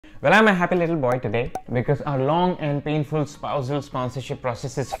Well, I'm a happy little boy today because our long and painful spousal sponsorship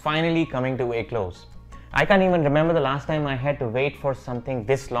process is finally coming to a close. I can't even remember the last time I had to wait for something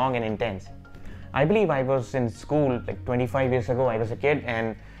this long and intense. I believe I was in school like 25 years ago. I was a kid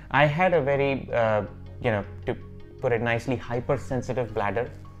and I had a very, to put it nicely, hypersensitive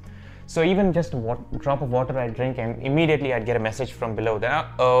bladder. So even just a drop of water I'd drink and immediately I'd get a message from below that,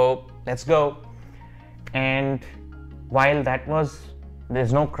 uh-oh, let's go. And while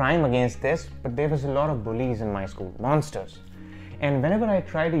there's no crime against this, but there was a lot of bullies in my school, monsters. And whenever I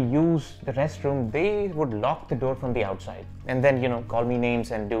tried to use the restroom, they would lock the door from the outside and then, call me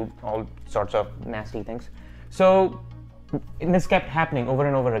names and do all sorts of nasty things. So this kept happening over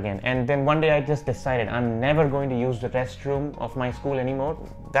and over again. And then one day I just decided I'm never going to use the restroom of my school anymore.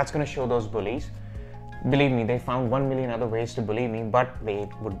 That's going to show those bullies. Believe me, they found 1 million other ways to bully me, but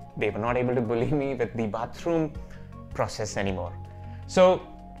they were not able to bully me with the bathroom process anymore. So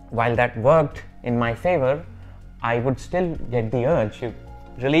while that worked in my favor, I would still get the urge to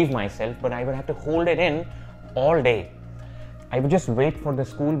relieve myself, but I would have to hold it in all day. I would just wait for the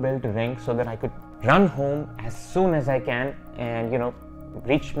school bell to ring so that I could run home as soon as I can and,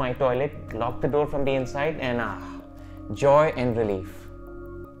 reach my toilet, lock the door from the inside, and joy and relief.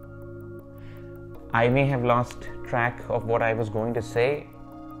 I may have lost track of what I was going to say.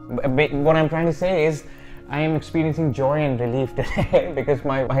 What I'm trying to say is I am experiencing joy and relief today because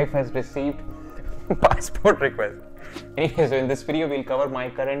my wife has received passport request. Anyway, so in this video we'll cover my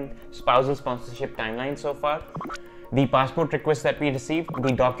current spousal sponsorship timeline so far, the passport request that we received,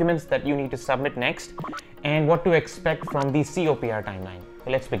 the documents that you need to submit next, and what to expect from the COPR timeline.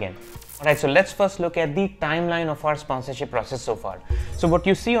 So let's begin. Alright, so let's first look at the timeline of our sponsorship process so far. So what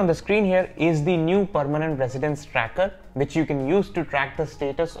you see on the screen here is the new permanent residence tracker, which you can use to track the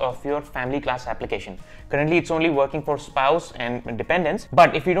status of your family class application. Currently, it's only working for spouse and dependents.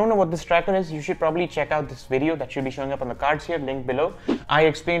 But if you don't know what this tracker is, you should probably check out this video that should be showing up on the cards here, linked below. I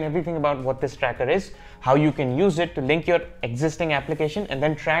explain everything about what this tracker is, how you can use it to link your existing application and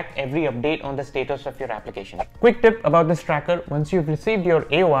then track every update on the status of your application. Quick tip about this tracker: once you've received your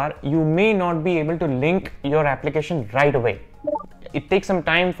AOR, you may not be able to link your application right away. It takes some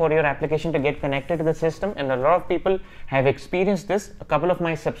time for your application to get connected to the system, and a lot of people have experienced this. A couple of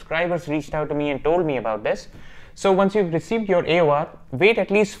my subscribers reached out to me and told me about this. So once you've received your AOR, wait at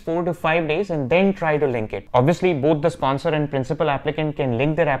least 4 to 5 days and then try to link it. Obviously, both the sponsor and principal applicant can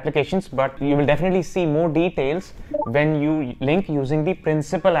link their applications, but you will definitely see more details when you link using the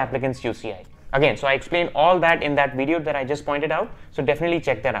principal applicant's UCI. Again, so I explained all that in that video that I just pointed out, so definitely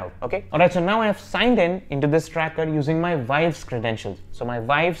check that out, okay? Alright, so now I have signed into this tracker using my wife's credentials. So my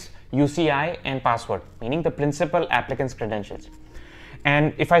wife's UCI and password, meaning the principal applicant's credentials.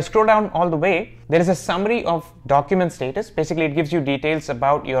 And if I scroll down all the way, there is a summary of document status. Basically, it gives you details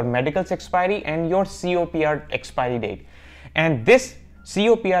about your medical's expiry and your COPR expiry date. And this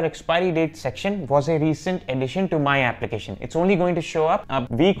COPR expiry date section was a recent addition to my application. It's only going to show up a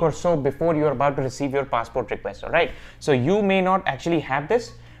week or so before you're about to receive your passport request, all right? So you may not actually have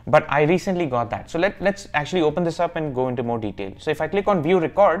this, but I recently got that. So let's actually open this up and go into more detail. So if I click on view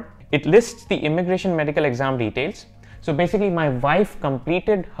record, it lists the immigration medical exam details. So basically my wife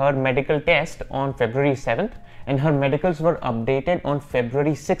completed her medical test on February 7th and her medicals were updated on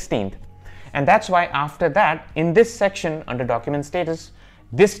February 16th. And that's why after that, in this section under document status,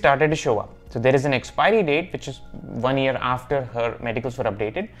 this started to show up. So there is an expiry date, which is 1 year after her medicals were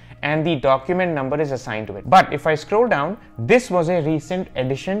updated, and the document number is assigned to it. But if I scroll down, this was a recent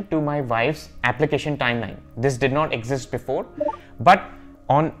addition to my wife's application timeline. This did not exist before, but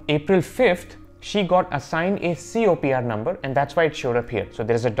on April 5th, she got assigned a COPR number, and that's why it showed up here. So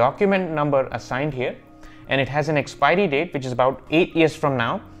there is a document number assigned here, and it has an expiry date, which is about 8 years from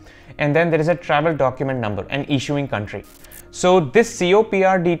now. And then there is a travel document number and issuing country. So this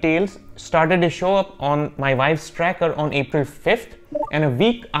COPR details started to show up on my wife's tracker on April 5th, and a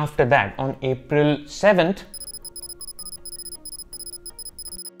week after that, on April 7th,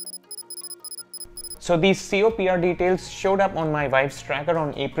 so these COPR details showed up on my wife's tracker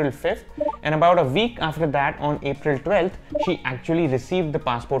on April 5th, and about a week after that, on April 12th, she actually received the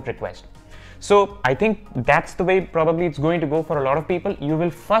passport request. So I think that's the way probably it's going to go for a lot of people. You will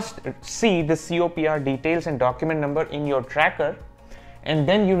first see the COPR details and document number in your tracker, and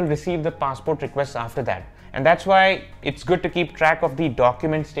then you will receive the passport request after that. And that's why it's good to keep track of the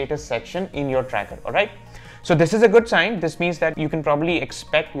document status section in your tracker, all right? So this is a good sign. This means that you can probably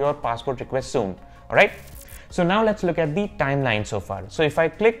expect your passport request soon, all right? So now let's look at the timeline so far. So if I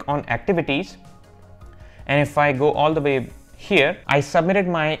click on activities, and if I go all the way here, I submitted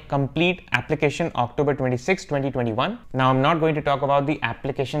my complete application October 26, 2021. Now, I'm not going to talk about the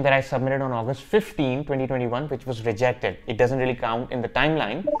application that I submitted on August 15, 2021, which was rejected. It doesn't really count in the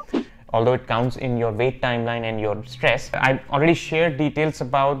timeline, although it counts in your wait timeline and your stress. I've already shared details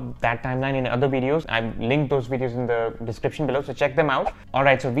about that timeline in other videos. I've linked those videos in the description below, so check them out. All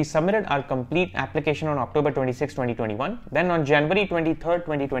right, so we submitted our complete application on October 26, 2021. Then on January 23rd,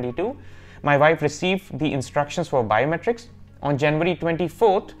 2022, my wife received the instructions for biometrics. On January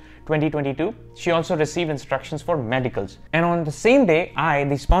 24th, 2022, she also received instructions for medicals. And on the same day, I,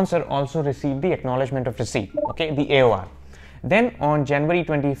 the sponsor, also received the acknowledgement of receipt, okay, the AOR. Then on January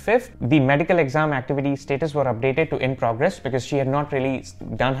 25th, the medical exam activity status were updated to in progress because she had not really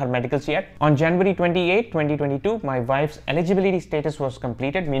done her medicals yet. On January 28, 2022, my wife's eligibility status was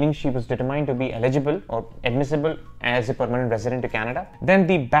completed, meaning she was determined to be eligible or admissible as a permanent resident to Canada. Then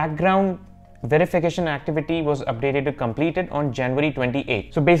the background verification activity was updated to completed on January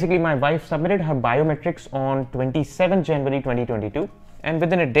 28. So basically my wife submitted her biometrics on 27 January 2022, and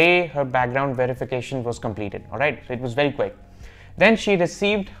within a day her background verification was completed. All right, so it was very quick. Then she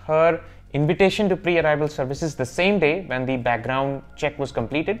received her invitation to pre-arrival services the same day when the background check was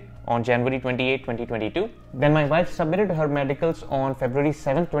completed on January 28, 2022. Then my wife submitted her medicals on February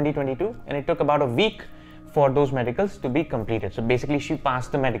 7, 2022, and it took about a week for those medicals to be completed. So basically she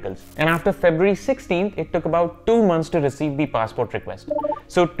passed the medicals. And after February 16th, it took about 2 months to receive the passport request.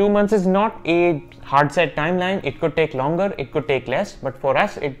 So 2 months is not a hard set timeline. It could take longer, it could take less, but for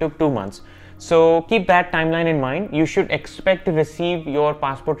us, it took 2 months. So keep that timeline in mind. You should expect to receive your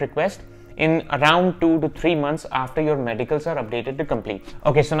passport request in around 2 to 3 months after your medicals are updated to complete.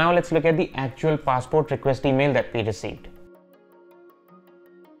 Okay, so now let's look at the actual passport request email that we received.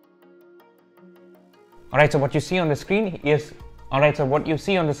 Alright, so what you see on the screen is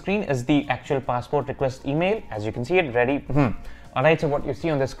the actual passport request email. As you can see it, ready. Alright, so what you see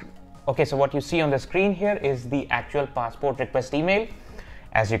on the screen. Okay, so what you see on the screen here is the actual passport request email.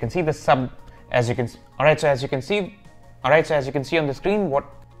 As you can see, the sub. As you can. Alright, so as you can see. Alright, so as you can see on the screen, what.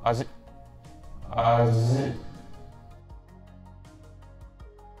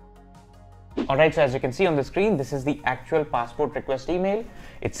 Alright, so as you can see on the screen, this is the actual passport request email.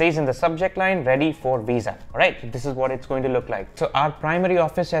 It says in the subject line, ready for visa. Alright, this is what it's going to look like. So our primary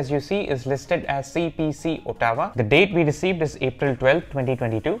office, as you see, is listed as CPC Ottawa. The date we received is April 12,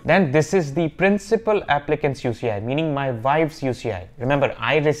 2022. Then this is the principal applicant's UCI, meaning my wife's UCI. Remember,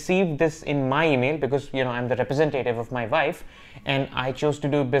 I received this in my email because, you know, I'm the representative of my wife and I chose to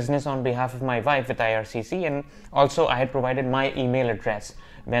do business on behalf of my wife with IRCC, and also I had provided my email address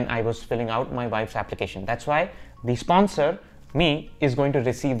when I was filling out my wife's application. That's why the sponsor, me, is going to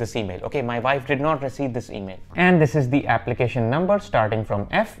receive this email. Okay, my wife did not receive this email. And this is the application number starting from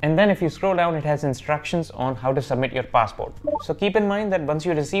F. And then if you scroll down, it has instructions on how to submit your passport. So keep in mind that once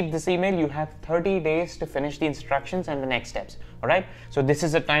you receive this email, you have 30 days to finish the instructions and the next steps. All right, so this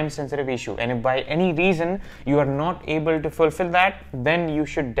is a time sensitive issue, and if by any reason you are not able to fulfill that, then you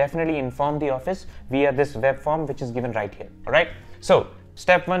should definitely inform the office via this web form which is given right here. All right, so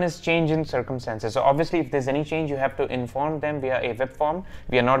step 1 is change in circumstances. So obviously if there's any change, you have to inform them via a web form.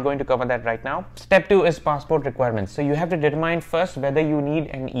 We are not going to cover that right now. Step 2 is passport requirements. So you have to determine first whether you need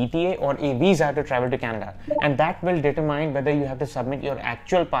an ETA or a visa to travel to Canada, and that will determine whether you have to submit your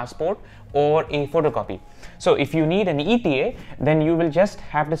actual passport or a photocopy. So if you need an ETA, then you will just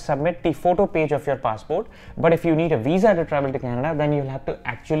have to submit the photo page of your passport. But if you need a visa to travel to Canada, then you'll have to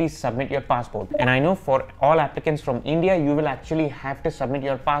actually submit your passport. And I know for all applicants from India, you will actually have to submit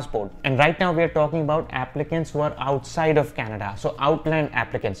your passport. And right now we are talking about applicants who are outside of Canada, so outland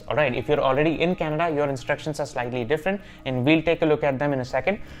applicants. All right, if you're already in Canada, your instructions are slightly different, and we'll take a look at them in a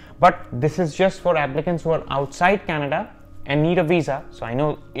second. But this is just for applicants who are outside Canada and need a visa. So I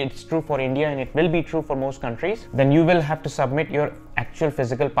know it's true for India and it will be true for most countries. Then you will have to submit your actual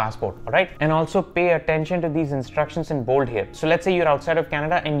physical passport. All right, and also pay attention to these instructions in bold here. So let's say you're outside of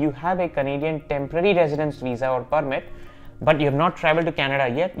Canada and you have a Canadian temporary residence visa or permit, but you have not traveled to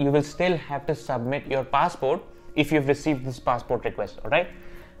Canada yet. You will still have to submit your passport if you've received this passport request. All right,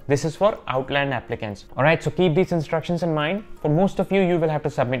 this is for outland applicants. All right, so keep these instructions in mind. For most of you, you will have to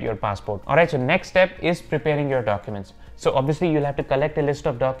submit your passport. All right, so next step is preparing your documents. So obviously you'll have to collect a list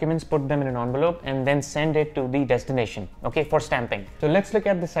of documents, put them in an envelope, and then send it to the destination, okay, for stamping. So let's look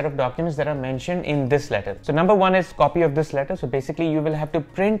at the set of documents that are mentioned in this letter. So number 1 is copy of this letter. So basically you will have to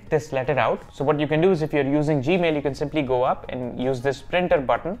print this letter out. So what you can do is, if you're using Gmail, you can simply go up and use this printer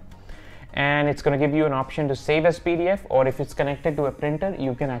button, and it's going to give you an option to save as PDF, or if it's connected to a printer,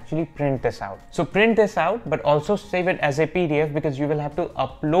 you can actually print this out. So print this out, but also save it as a PDF, because you will have to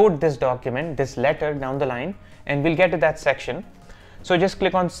upload this document, this letter down the line, and we'll get to that section. So just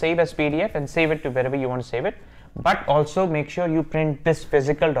click on save as PDF and save it to wherever you want to save it. But also make sure you print this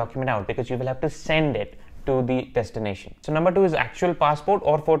physical document out, because you will have to send it to the destination. So number 2 is actual passport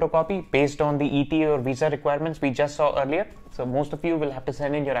or photocopy based on the ETA or visa requirements we just saw earlier. So most of you will have to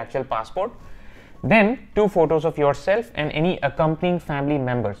send in your actual passport. Then 2 photos of yourself and any accompanying family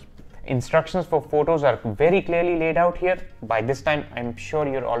members. Instructions for photos are very clearly laid out here. By this time, I'm sure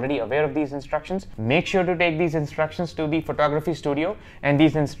you're already aware of these instructions. Make sure to take these instructions to the photography studio, and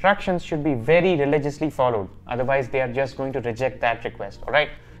these instructions should be very religiously followed. Otherwise, they are just going to reject that request. All right.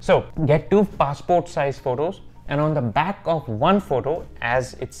 So get 2 passport size photos, and on the back of one photo,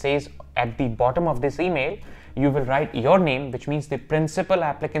 as it says at the bottom of this email, you will write your name, which means the principal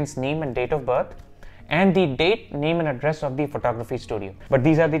applicant's name and date of birth, and the date, name and address of the photography studio. But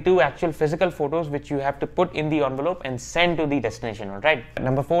these are the 2 actual physical photos which you have to put in the envelope and send to the destination. All right.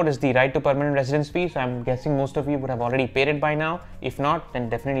 Number 4 is the right to permanent residence fee. So I'm guessing most of you would have already paid it by now. If not, then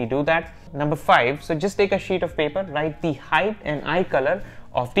definitely do that. Number 5, so just take a sheet of paper, write the height and eye color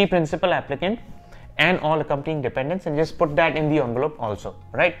of the principal applicant and all accompanying dependents, and just put that in the envelope also,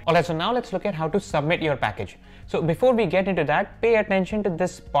 right? Alright, so now let's look at how to submit your package. So before we get into that, pay attention to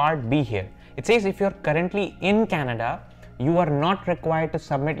this part B here. It says if you're currently in Canada, you are not required to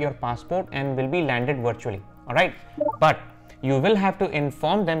submit your passport and will be landed virtually, alright? But you will have to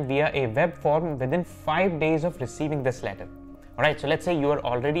inform them via a web form within 5 days of receiving this letter. Alright, so let's say you are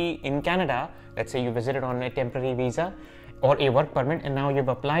already in Canada, let's say you visited on a temporary visa or a work permit, and now you've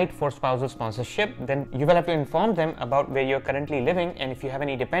applied for spousal sponsorship, then you will have to inform them about where you're currently living, and if you have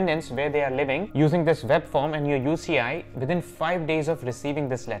any dependents, where they are living, using this web form and your UCI within 5 days of receiving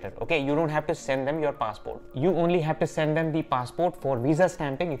this letter. Okay, you don't have to send them your passport. You only have to send them the passport for visa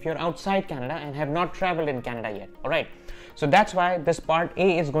stamping if you're outside Canada and have not traveled in Canada yet. All right. So that's why this part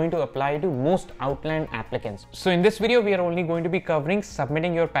A is going to apply to most outland applicants. So in this video, we are only going to be covering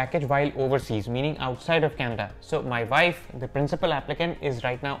submitting your package while overseas, meaning outside of Canada. So my wife, the principal applicant, is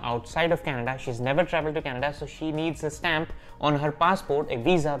right now outside of Canada. She's never traveled to Canada, so she needs a stamp on her passport, a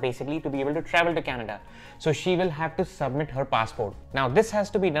visa basically, to be able to travel to Canada. So she will have to submit her passport. Now this has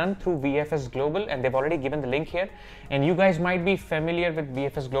to be done through VFS Global, and they've already given the link here. And you guys might be familiar with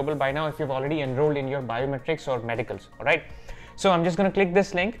VFS Global by now if you've already enrolled in your biometrics or medicals. All right. So I'm just going to click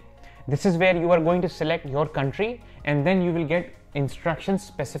this link. This is where you are going to select your country, and then you will get instructions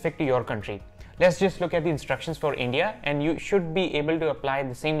specific to your country. Let's just look at the instructions for India, and you should be able to apply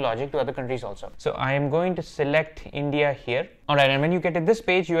the same logic to other countries also. So I am going to select India here. All right, and when you get to this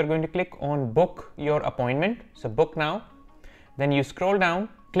page, you are going to click on book your appointment. So book now. Then you scroll down,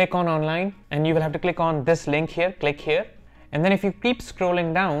 click on online, and you will have to click on this link here, click here. And then if you keep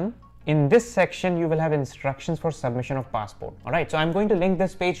scrolling down, in this section, you will have instructions for submission of passport. All right, so I'm going to link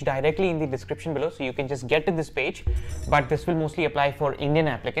this page directly in the description below, so you can just get to this page, but this will mostly apply for Indian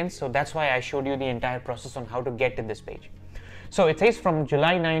applicants. So that's why I showed you the entire process on how to get to this page. So it says from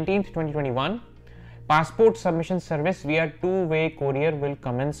July 19th, 2021, passport submission service via two-way courier will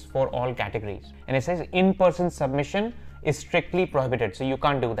commence for all categories. And it says in-person submission is strictly prohibited, so you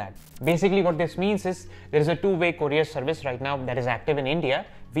can't do that. Basically what this means is there is a two-way courier service right now that is active in India.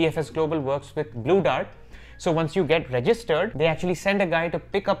 VFS Global works with Blue Dart. So once you get registered, they actually send a guy to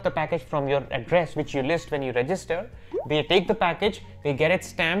pick up the package from your address which you list when you register. They take the package, they get it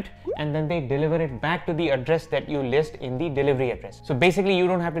stamped, and then they deliver it back to the address that you list in the delivery address. So basically you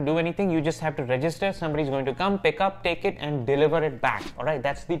don't have to do anything, you just have to register. Somebody's going to come, pick up, take it, and deliver it back. All right,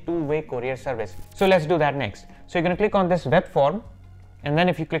 that's the two-way courier service. So let's do that next. So you're going to click on this web form, and then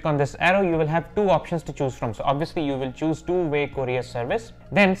if you click on this arrow, you will have two options to choose from. So obviously you will choose two-way courier service.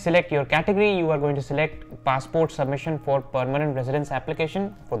 Then select your category. You are going to select passport submission for permanent residence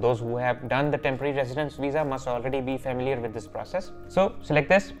application. For those who have done the temporary residence visa must already be familiar with this process. So select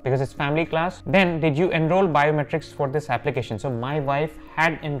this because it's family class. Then did you enroll biometrics for this application? So my wife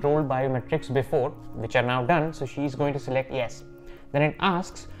had enrolled biometrics before, which are now done. So she's going to select yes. Then it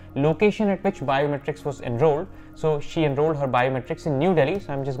asks location at which biometrics was enrolled. So she enrolled her biometrics in New Delhi.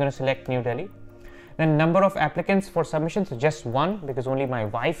 So I'm just going to select New Delhi. Then number of applicants for submission, so just one because only my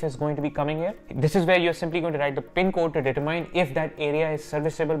wife is going to be coming here. This is where you're simply going to write the PIN code to determine if that area is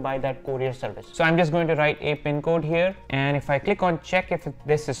serviceable by that courier service. So I'm just going to write a PIN code here, and if I click on check if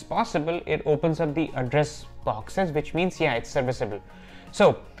this is possible, it opens up the address boxes, which means yeah, it's serviceable.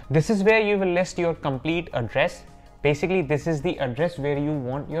 So this is where you will list your complete address, Basically, this is the address where you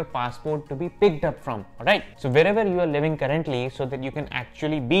want your passport to be picked up from. All right. So wherever you are living currently, so that you can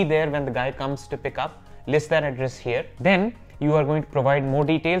actually be there when the guy comes to pick up, list that address here. Then you are going to provide more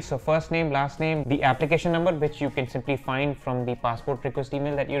details. So first name, last name, the application number, which you can simply find from the passport request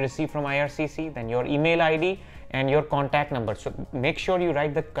email that you receive from IRCC, then your email ID and your contact number. So make sure you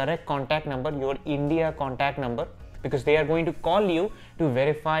write the correct contact number, your India contact number, because they are going to call you to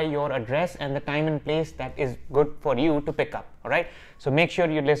verify your address and the time and place that is good for you to pick up. All right. So make sure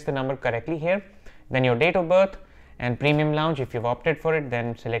you list the number correctly here. Then your date of birth and premium lounge. If you've opted for it,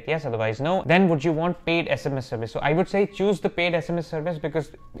 then select yes, otherwise no. Then would you want paid SMS service? So I would say choose the paid SMS service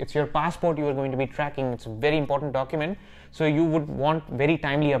because it's your passport you are going to be tracking. It's a very important document. So you would want very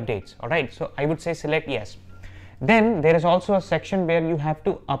timely updates. All right. So I would say select yes. Then there is also a section where you have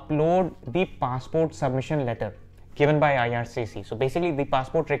to upload the passport submission letter given by IRCC. So basically the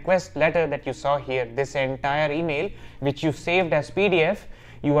passport request letter that you saw here, this entire email which you saved as PDF,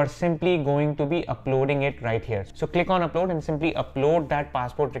 you are simply going to be uploading it right here. So click on upload and simply upload that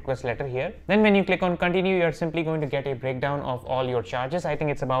passport request letter here. Then when you click on continue, you are simply going to get a breakdown of all your charges. I think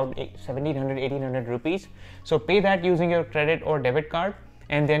it's about 1700, 1800 rupees. So pay that using your credit or debit card,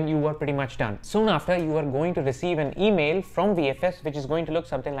 and then you are pretty much done. Soon after, you are going to receive an email from VFS, which is going to look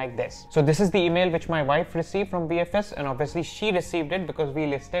something like this. So this is the email which my wife received from VFS, and obviously she received it because we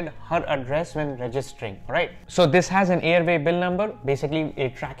listed her address when registering. All right. So this has an airway bill number, basically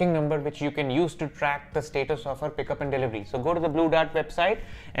a tracking number which you can use to track the status of her pickup and delivery. So go to the Blue Dart website,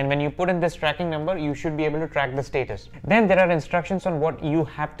 and when you put in this tracking number, you should be able to track the status. Then there are instructions on what you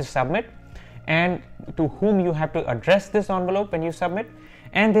have to submit and to whom you have to address this envelope when you submit.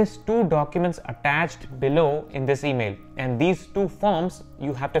 And there's 2 documents attached below in this email, and these 2 forms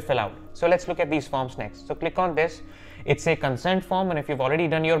you have to fill out. So let's look at these forms next. So click on this. It's a consent form, and if you've already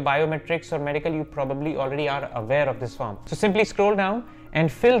done your biometrics or medical, you probably already are aware of this form. So simply scroll down and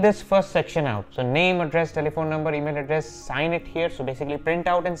fill this first section out. So name, address, telephone number, email address, sign it here. So basically print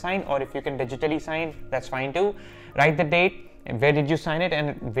out and sign, or if you can digitally sign, that's fine too. Write the date, where did you sign it,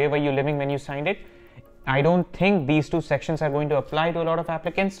 and where were you living when you signed it. I don't think these 2 sections are going to apply to a lot of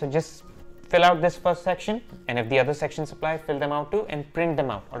applicants, so just fill out this first section, and if the other sections apply, fill them out too and print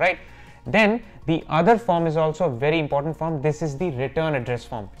them out. All right. Then the other form is also a very important form. This is the return address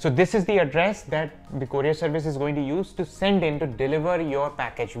form. So this is the address that the courier service is going to use to send in to deliver your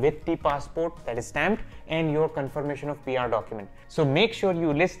package with the passport that is stamped and your confirmation of PR document. So make sure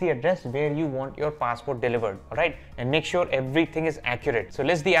you list the address where you want your passport delivered. All right. And make sure everything is accurate. So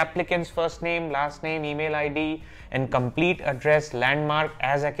list the applicant's first name, last name, email ID, and complete address, landmark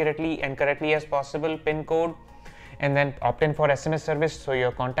as accurately and correctly as possible, PIN code, and then opt in for SMS service. So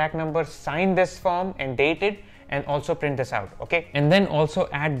your contact number, sign this form and date it, and also print this out. Okay. And then also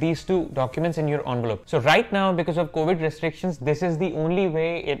add these 2 documents in your envelope. So right now, because of COVID restrictions, this is the only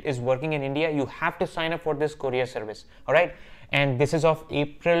way it is working in India. You have to sign up for this courier service. All right. And this is of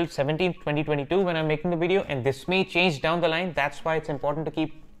April 17th, 2022 when I'm making the video, and this may change down the line. That's why it's important to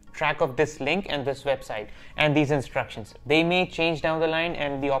keep track of this link and this website and these instructions. They may change down the line,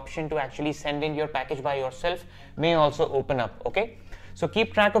 and the option to actually send in your package by yourself may also open up. Okay. So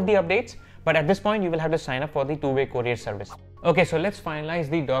keep track of the updates, but at this point you will have to sign up for the 2-way courier service. Okay. So let's finalize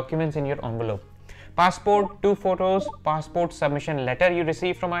the documents in your envelope. Passport, 2 photos, passport submission letter you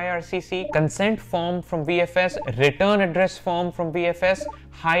received from IRCC, consent form from VFS, return address form from VFS,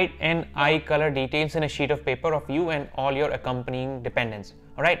 height and eye color details in a sheet of paper of you and all your accompanying dependents.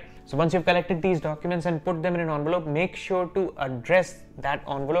 All right. So once you've collected these documents and put them in an envelope, make sure to address that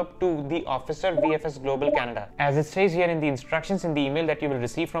envelope to the officer VFS Global Canada, as it says here in the instructions in the email that you will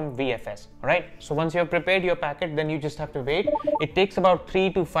receive from VFS. All right. So once you have prepared your packet, then you just have to wait. It takes about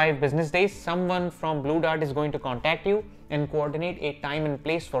 3 to 5 business days. Someone from Blue Dart is going to contact you and coordinate a time and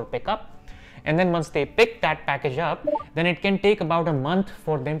place for pickup. And then once they pick that package up, then it can take about a month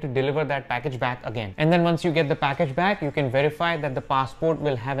for them to deliver that package back again. And then once you get the package back, you can verify that the passport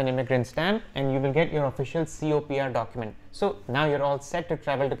will have an immigrant stamp, and you will get your official COPR document. So now you're all set to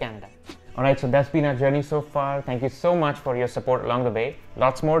travel to Canada. All right, so that's been our journey so far. Thank you so much for your support along the way.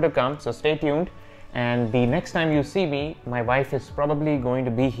 Lots more to come, so stay tuned. And the next time you see me, my wife is probably going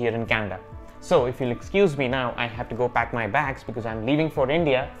to be here in Canada. So if you'll excuse me now, I have to go pack my bags because I'm leaving for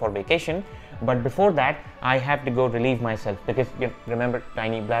India for vacation. But before that, I have to go relieve myself because, remember,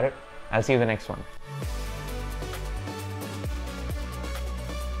 tiny bladder. I'll see you in the next one.